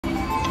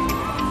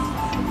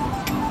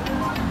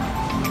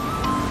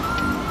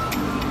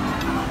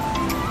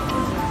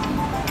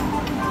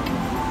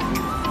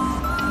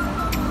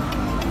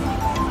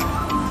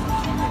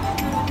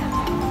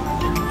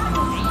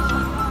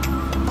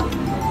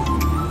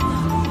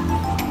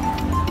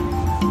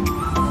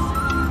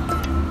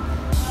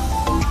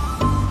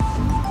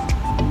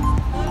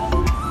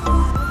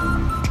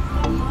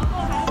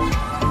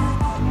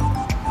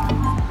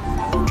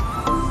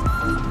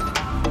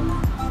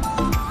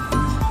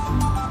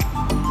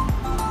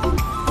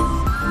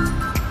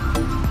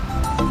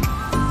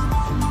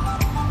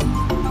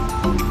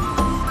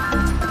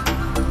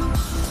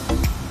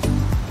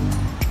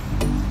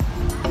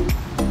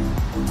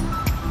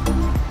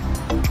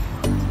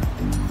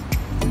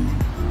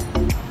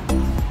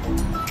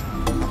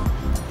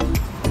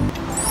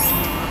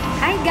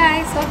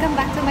Welcome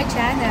back to my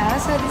channel.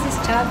 So this is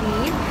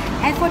Chabbie,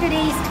 and for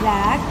today's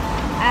vlog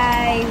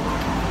ay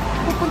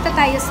pupunta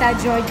tayo sa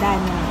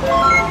Giordano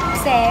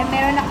kasi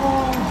meron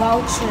akong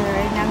voucher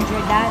ng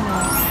Giordano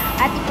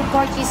at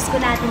ipupurchase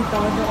ko natin to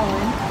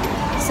doon.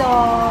 So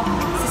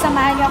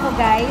sasamahan niyo ako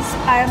guys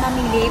para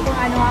mamili kung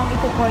ano ang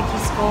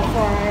ipupurchase ko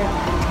for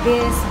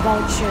this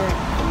voucher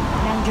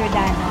ng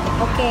Giordano.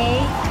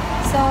 Okay?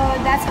 So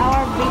that's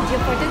our video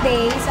for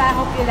today. So I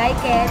hope you like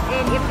it,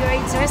 and if you're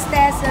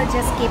interested, so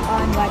just keep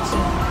on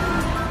watching.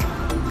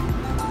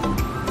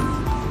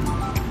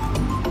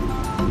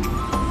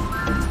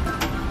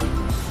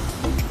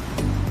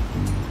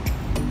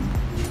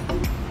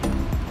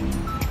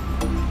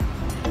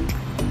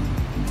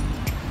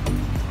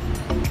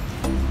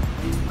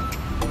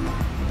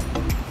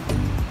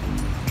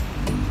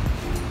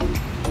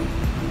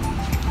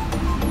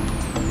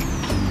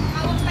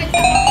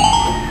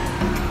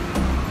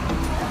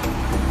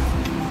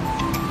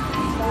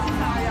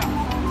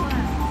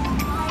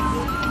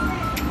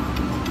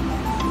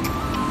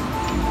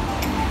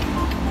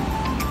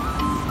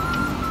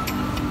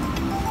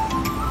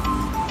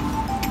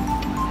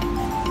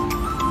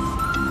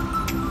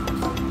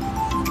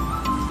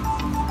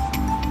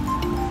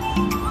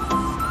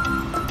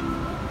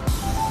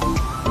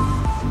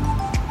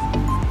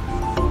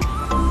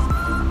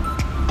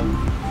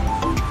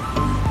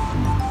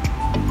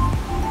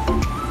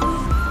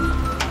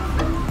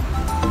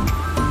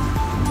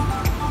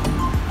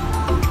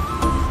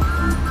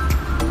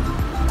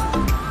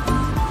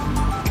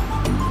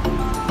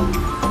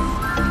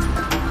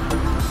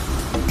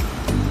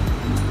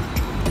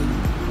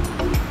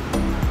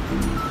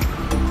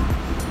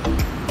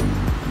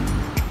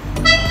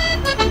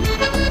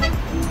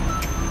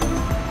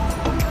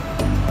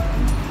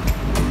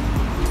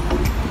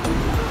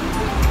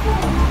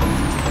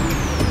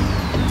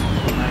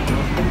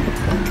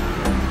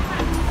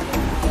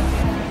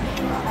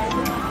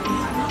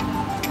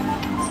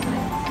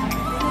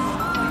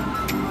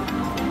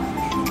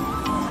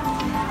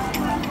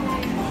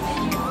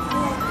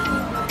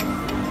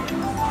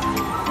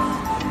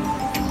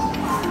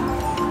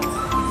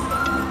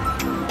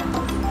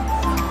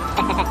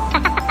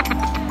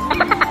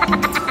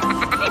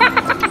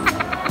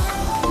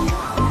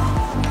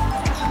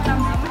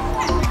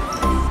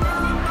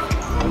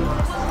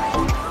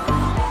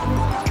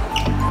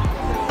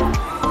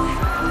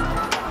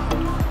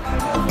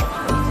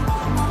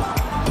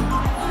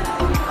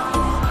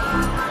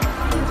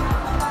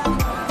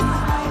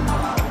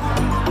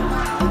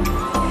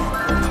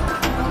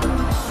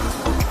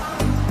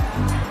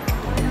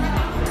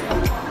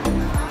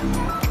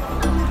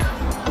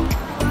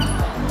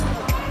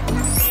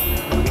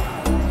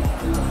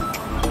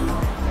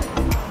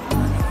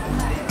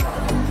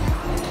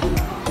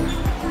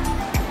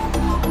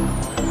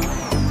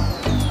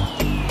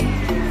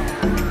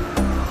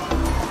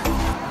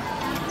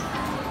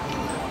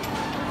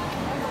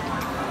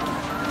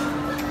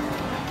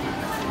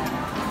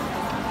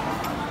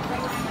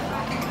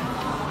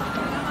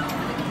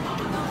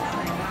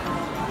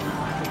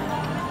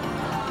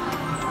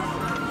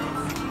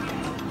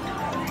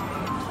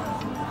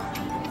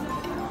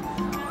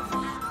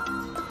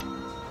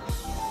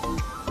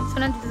 So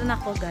nandito na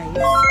ako guys.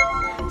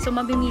 So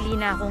mamimili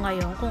na ako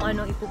ngayon kung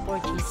anong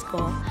ipupurchase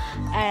ko.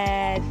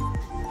 At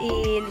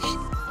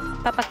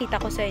papakita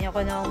ko sa inyo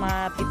kung anong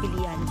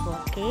mapipilian ko.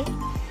 Okay?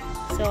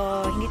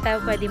 So hindi tayo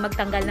pwede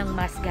magtanggal ng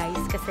mask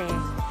guys. Kasi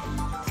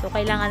so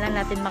kailangan lang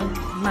natin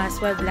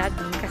mag-mask while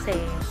vlogging. Kasi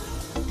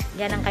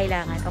yan ang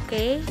kailangan.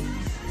 Okay?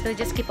 So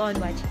just keep on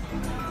watching.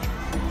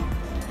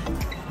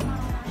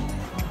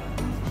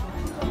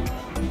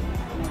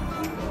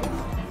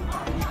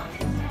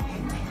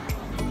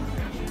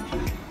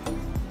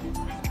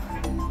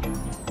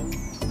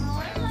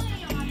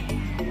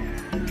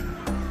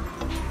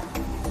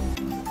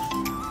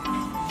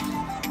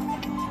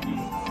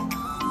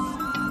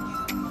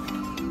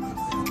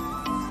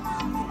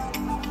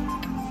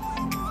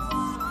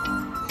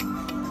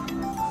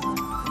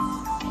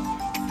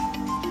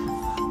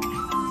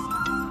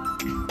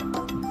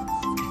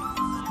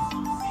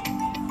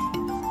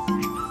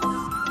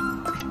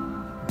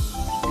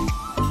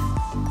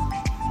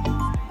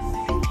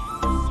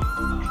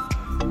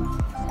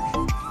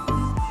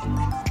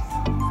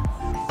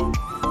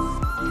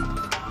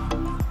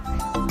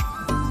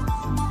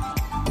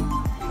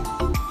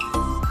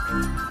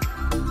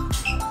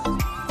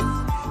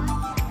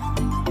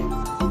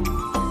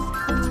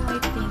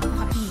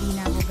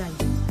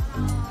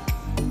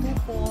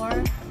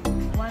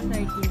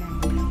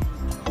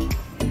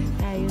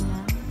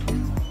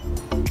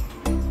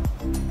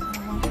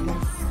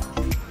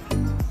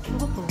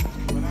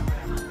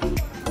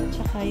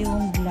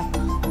 Yung black.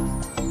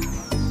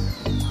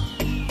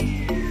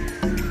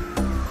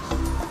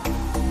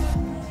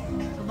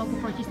 So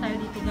mag-purchase tayo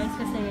dito guys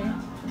kasi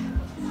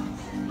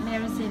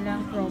meron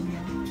silang promo.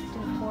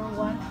 2 for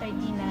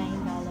 $139.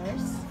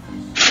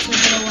 So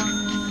dalawang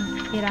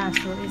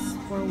piraso is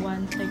for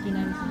 $139.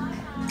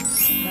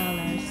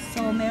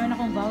 So, meron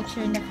akong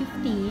voucher na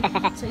 50.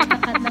 So,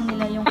 ikakat lang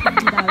nila yung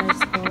 $50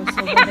 ko.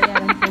 So,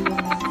 babayaran ko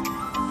yung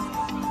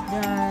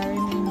the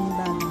remaining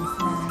balance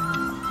na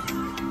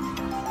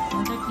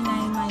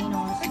 139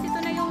 minus. Kasi ito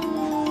na yung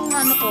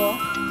ano ko,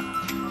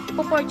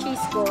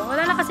 ipo-purchase ko.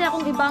 Wala na kasi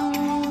akong ibang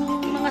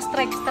mga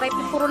stripe.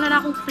 Puro na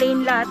akong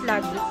plain lahat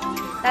lagi.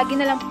 Lagi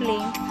na lang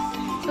plain.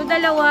 So,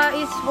 dalawa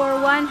is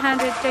for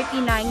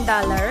 $139.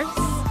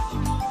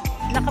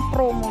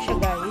 Naka-promo siya,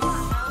 guys.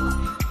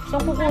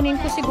 So, kukunin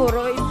ko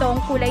siguro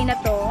itong kulay na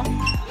to.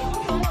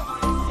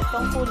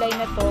 Itong kulay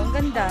na to. Ang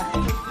ganda.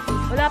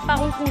 Wala pa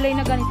akong kulay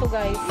na ganito,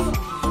 guys.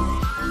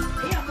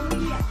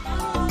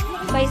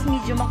 Size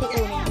medium ang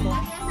kukunin ko.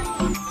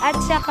 At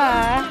saka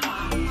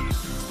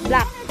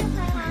black.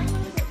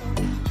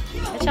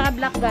 At saka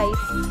black,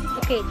 guys.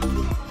 Okay.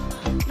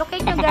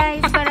 Locate nyo,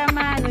 guys, para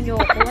maano nyo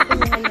ako.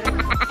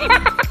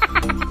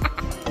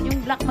 Yung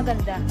black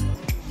maganda.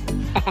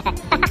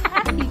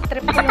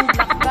 Trip ko yung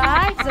black,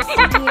 guys. The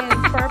skin.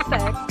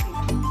 Perfect.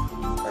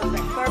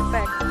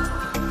 Perfect.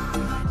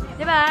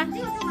 Diba?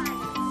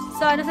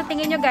 So, ano sa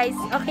tingin nyo, guys?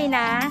 Okay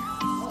na?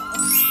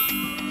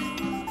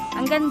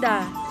 Ang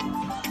ganda.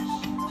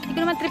 Hindi ko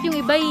naman trip yung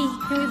iba eh.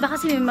 Yung iba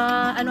kasi may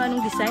mga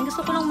ano-anong design.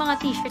 Gusto ko lang mga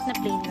t-shirt na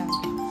plain lang.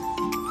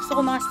 Gusto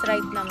ko mga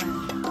stripe naman.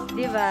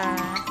 Diba?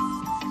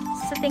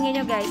 So, sa tingin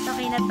nyo, guys,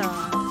 okay na to.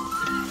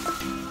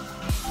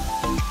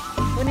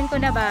 Kunin ko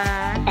na ba?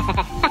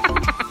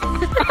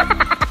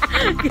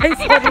 Guys,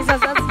 sorry sa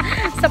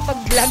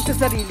pag-vlog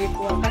sa sarili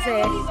ko.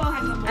 Kasi,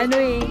 ano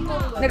eh,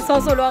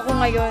 nagsosolo ako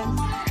ngayon.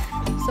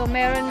 So,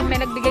 may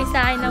nagbigay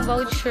sa akin ng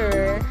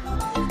voucher.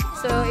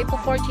 So,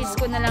 ipo-purchase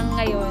ko na lang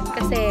ngayon.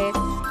 Kasi,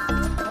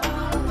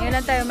 ngayon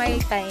lang tayo may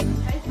time.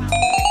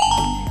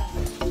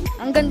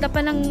 Ang ganda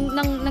pa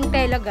ng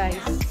tela,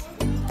 guys.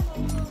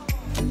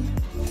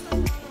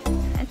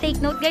 And take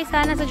note, guys,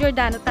 ha, nasa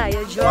Giordano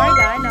tayo.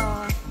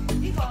 Giordano.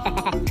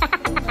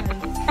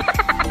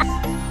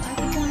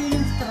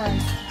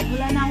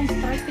 Wala na akong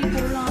stripe,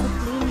 puro lang ako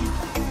plain.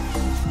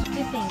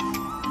 I think.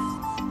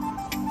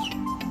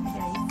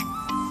 Guys.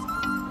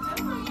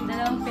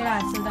 Dalawang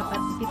piraso dapat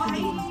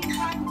ipipiliin.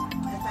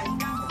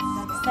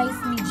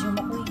 Size medium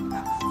ako eh.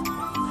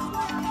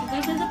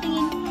 Guys, ano sa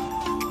tingin?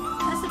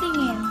 Ano sa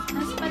tingin?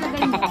 Ano sa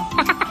palagay mo?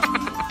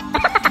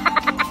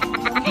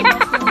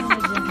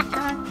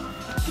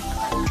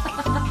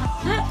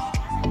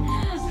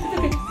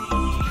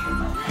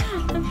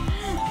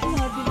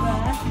 Diba?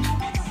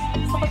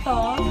 Gusto ko to.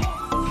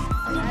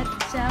 At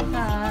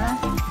saka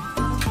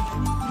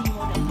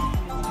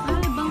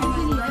bang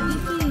pili? Ay,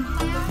 pili.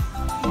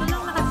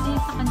 Walang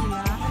nakasave sa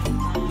kanila.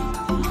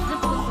 Ito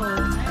po.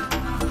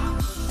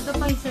 Ito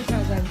pa isa siya,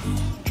 guys.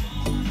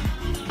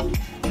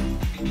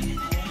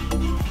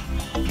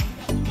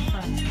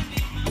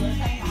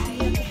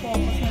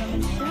 Focus na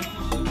naman siya.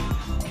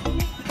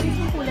 Ito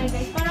yung kulay,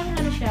 guys. Parang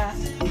ano siya.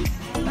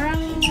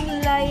 Parang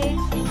light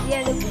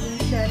yellow green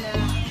siya na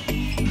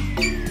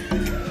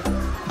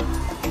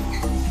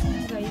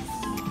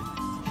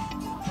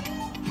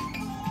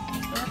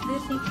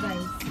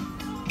guys.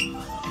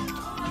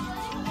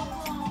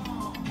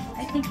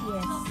 I think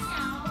yes.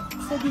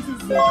 So this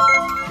is it.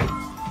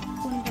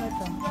 Kunin ko na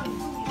ito.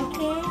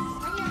 Okay.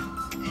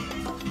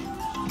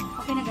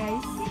 Okay na,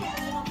 guys.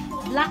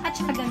 Black at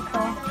saka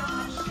ganito.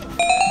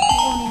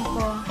 Kunin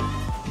ko.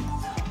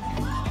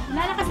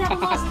 Wala na kasi ako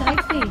mga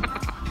stripe eh.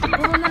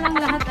 Puro na lang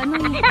lahat ano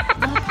eh.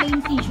 Mga plain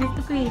t-shirt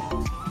ko eh.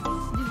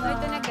 Diba?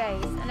 Ito na,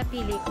 guys. Ano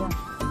pili ko?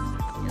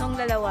 Yung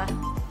dalawa.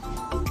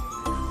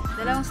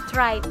 Dalawang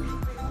stripe.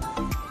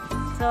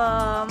 So,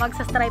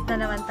 magsa-stripe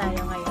na naman tayo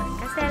ngayon.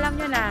 Kasi alam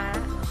nyo na,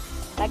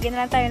 lagi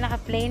na lang tayo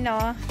naka-plain,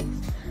 no?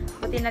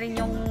 Buti na rin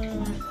yung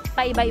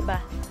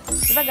paiba-iba.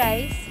 Diba,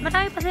 guys?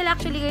 Marami pa sila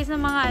actually, guys,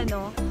 ng mga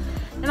ano,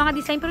 ng mga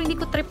design, pero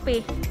hindi ko trip eh.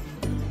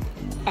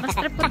 Mas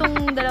trip ko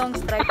tong dalawang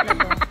stripe na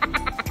to.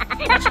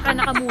 At saka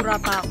nakamura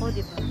pa ako,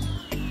 diba?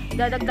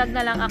 Dadagdag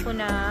na lang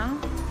ako ng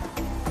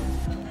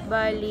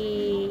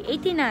bali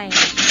 89.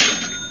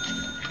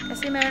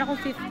 Kasi meron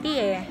akong 50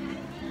 eh.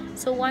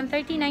 So,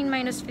 139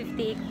 minus 50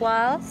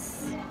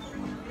 equals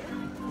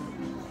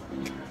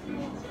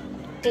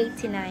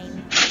 89.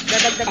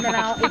 Dadagdag na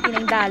lang ako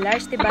 $89,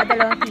 diba?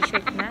 Dalawang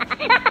t-shirt na.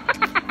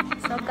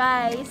 So,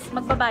 guys,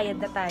 magbabayad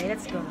na tayo.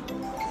 Let's go.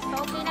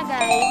 So, okay na,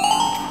 guys.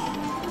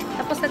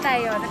 Tapos na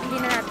tayo. Napili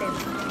na natin.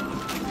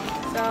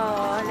 So,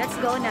 let's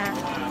go na.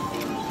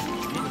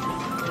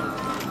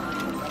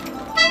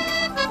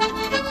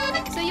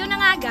 So, yun na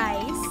nga,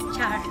 guys.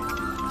 Char.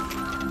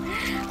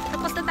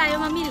 Tapos na tayo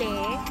mamili.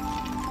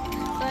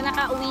 So,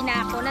 nakauwi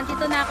na ako.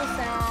 Nandito na ako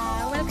sa,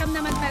 welcome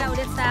naman pala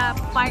ulit sa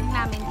park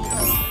namin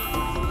dito.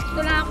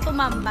 Dito lang ako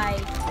tumambay.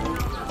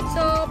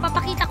 So,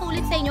 papakita ko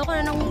ulit sa inyo kung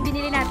anong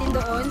binili natin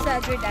doon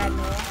sa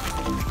Giordano.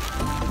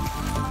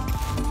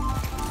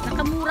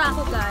 Nakamura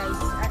ako, guys.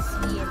 As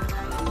in.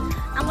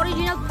 Ang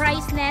original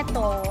price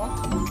neto,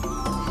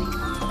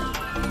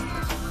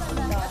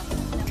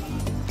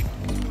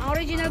 ang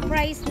original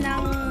price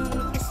ng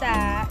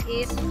isa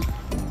is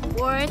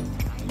worth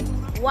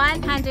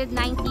 $190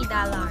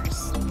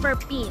 per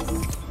piece.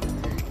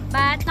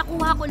 But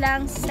nakuha ko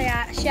lang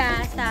siya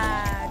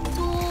sa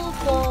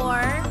 2 for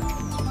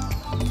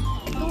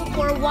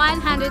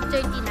 $139.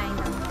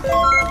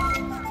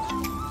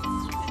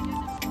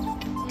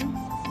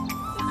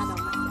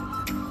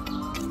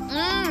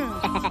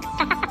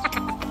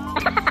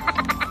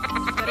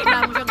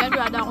 Reklamo siya guys,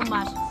 wala akong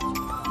mask.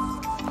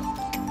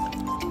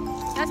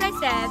 As I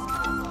said,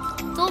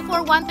 2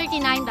 for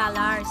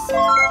 $139.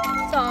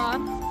 So,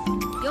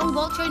 yung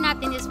voucher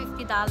natin is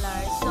 $50.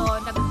 So,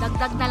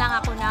 nagdagdag na lang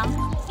ako ng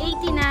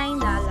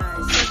 $89.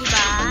 So,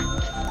 diba?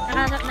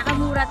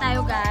 Nakamura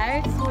tayo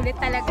guys. Sulit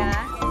talaga.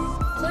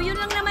 So, yun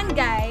lang naman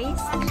guys.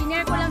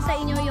 Sinare ko lang sa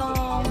inyo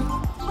yung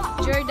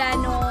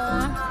Giordano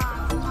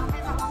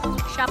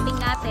shopping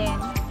natin.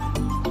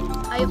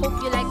 I hope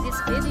you like this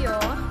video.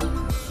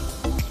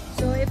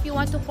 So, if you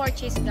want to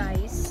purchase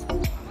guys,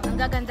 ang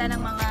gaganda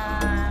ng mga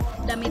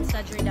damit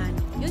sa Giordano.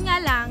 Yun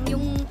nga lang,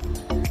 yung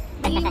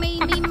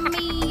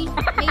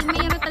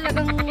mayroon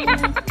talagang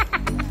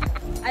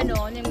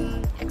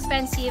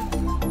expensive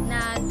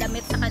na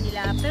damit sa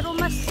kanila. Pero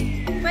mas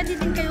pwede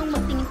din kayong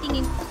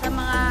magtingin-tingin sa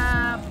mga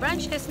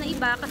branches na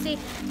iba kasi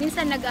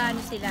minsan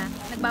sila,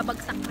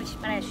 nagbabagsak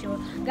presyo.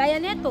 Gaya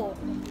nito,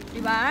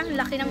 'di ba?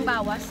 Laki ng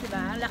bawas, 'di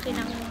ba? Laki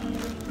ng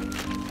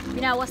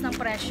binawas ng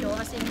presyo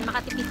as in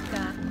makatipid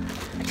ka.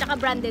 At saka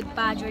branded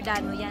pa,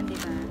 Giordano 'yan,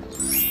 'di ba?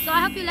 So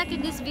I hope you liked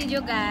this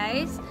video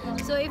guys.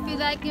 So if you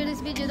like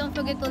this video, don't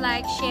forget to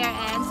like, share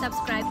and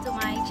subscribe to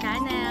my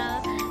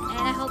channel.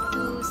 And I hope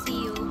to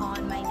see you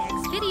on my next